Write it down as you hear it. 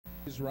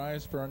Please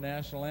rise for our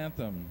national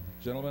anthem.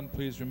 Gentlemen,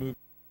 please remove.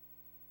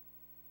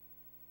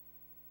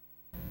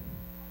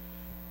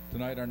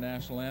 Tonight our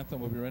national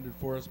anthem will be rendered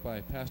for us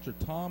by Pastor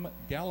Tom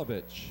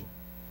Galovich.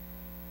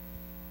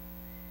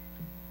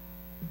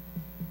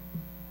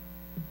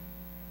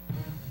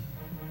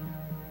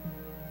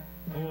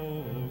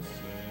 Oh,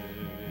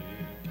 say,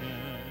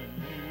 can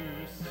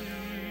you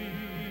see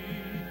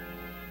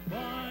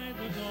by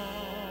the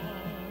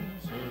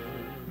dawn's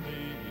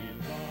early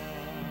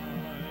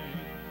light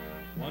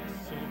what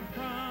so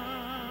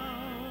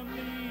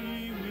proudly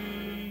we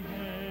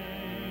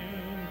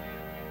hailed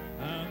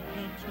at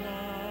the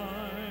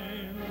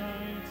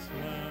twilight's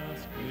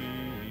last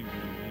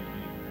gleaming,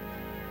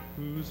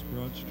 whose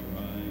broad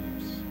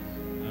stripes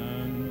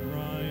and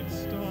bright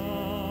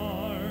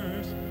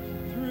stars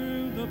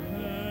through the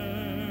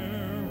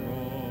perilous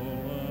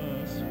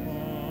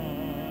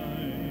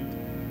fight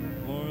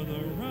o'er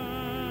the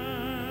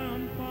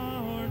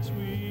ramparts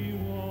we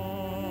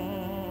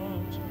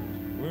watched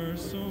were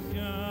so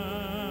gallantly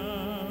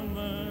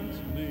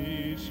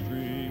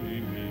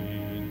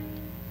streaming,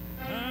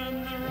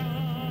 and the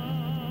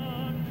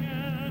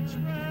rocket's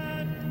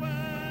red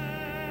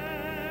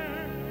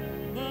glare,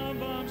 the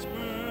bombs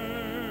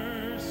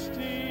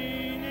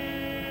bursting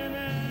in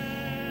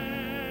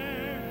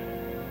air,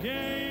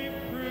 gave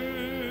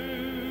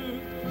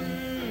proof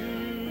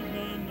through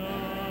the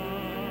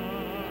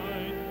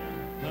night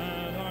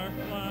that our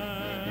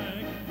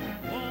flag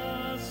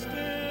was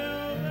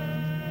still there.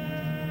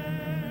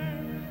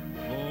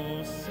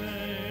 Oh,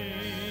 say,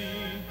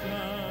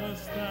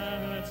 does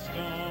that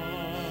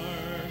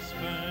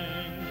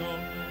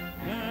star-spangled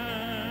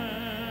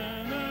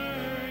banner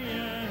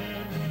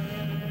yet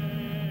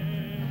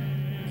wave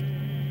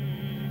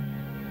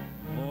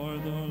o'er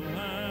the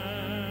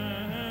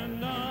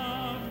land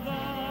of the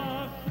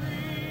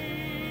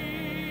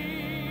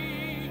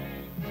free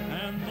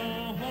and the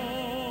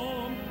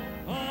home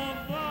of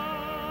the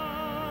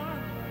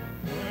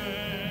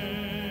brave?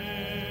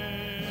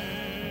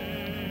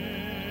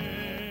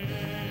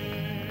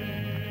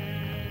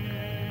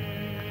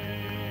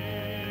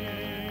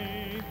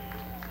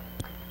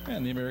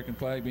 And the American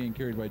flag being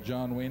carried by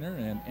John Wayner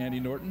and Andy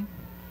Norton.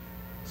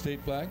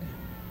 State flag,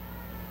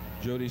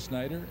 Jody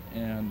Snyder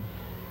and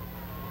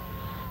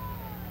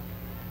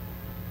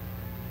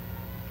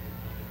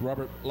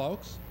Robert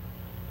Laux.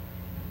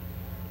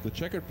 The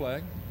checkered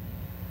flag,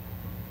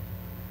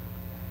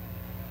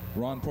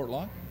 Ron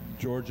Portlock,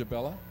 George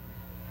Abella.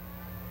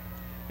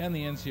 And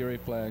the NCRA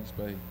flags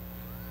by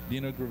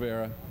Dino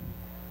Rivera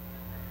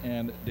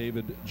and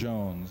David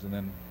Jones. And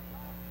then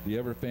the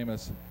ever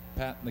famous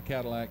Pat and the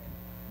Cadillac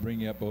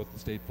bringing up both the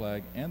state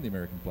flag and the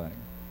American flag.